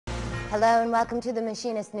Hello and welcome to the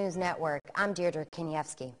Machinist News Network. I'm Deirdre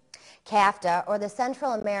Kiniewski. CAFTA, or the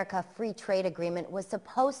Central America Free Trade Agreement, was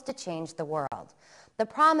supposed to change the world. The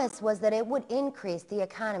promise was that it would increase the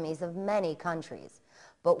economies of many countries.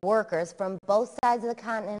 But workers from both sides of the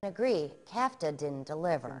continent agree CAFTA didn't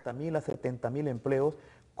deliver. 60,000 a 70,000 empleos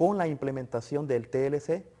con la implementación del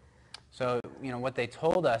TLC. So, what they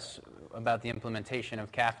told us about the implementation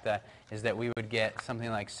of CAFTA is that we would get something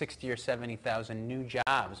like 60 or 70,000 new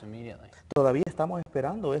jobs immediately. Todavía estamos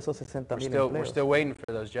esperando esos 60,000 empleos. We're still waiting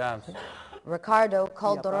for those jobs. Ricardo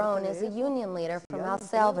Calderon is a union leader from El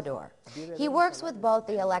Salvador. He works with both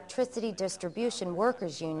the Electricity Distribution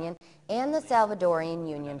Workers Union and the Salvadorian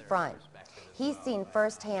Union Front. He's seen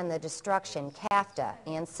firsthand the destruction CAFTA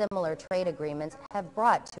and similar trade agreements have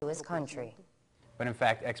brought to his country. But in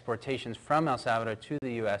fact, exportations from El Salvador to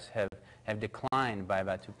the U.S. have declined by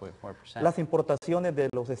about 2.4%. Las importaciones de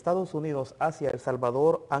los Estados Unidos hacia El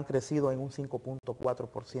Salvador han crecido en un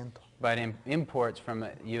 5.4%. But imports from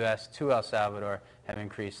the U.S. to El Salvador have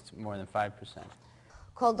increased more than 5%.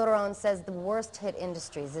 Calderon says the worst hit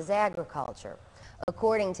industries is agriculture.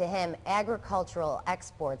 According to him, agricultural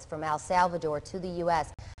exports from El Salvador to the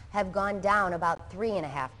U.S. have gone down about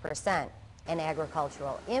 3.5%. And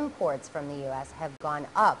agricultural imports from the U.S. have gone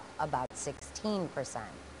up about 16%.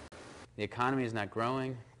 The economy is not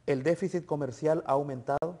growing. El déficit comercial ha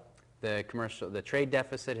aumentado. The trade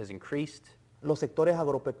deficit has increased. Los sectores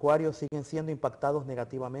agropecuarios siguen siendo impactados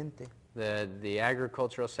negativamente. The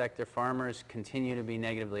agricultural sector, farmers continue to be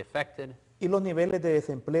negatively affected. Y los niveles de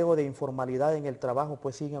desempleo, de informalidad en el trabajo,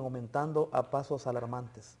 pues siguen aumentando a pasos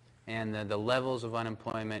alarmantes. And the levels of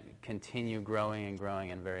unemployment continue growing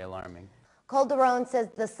and very alarming. Calderon says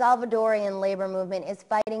the Salvadorian labor movement is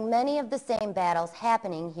fighting many of the same battles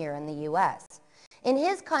happening here in the U.S. In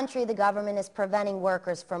his country, the government is preventing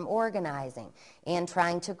workers from organizing and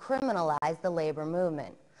trying to criminalize the labor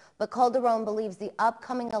movement. But Calderon believes the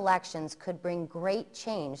upcoming elections could bring great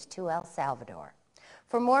change to El Salvador.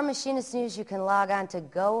 For more Machinist News, you can log on to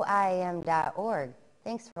goim.org.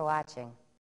 Thanks for watching.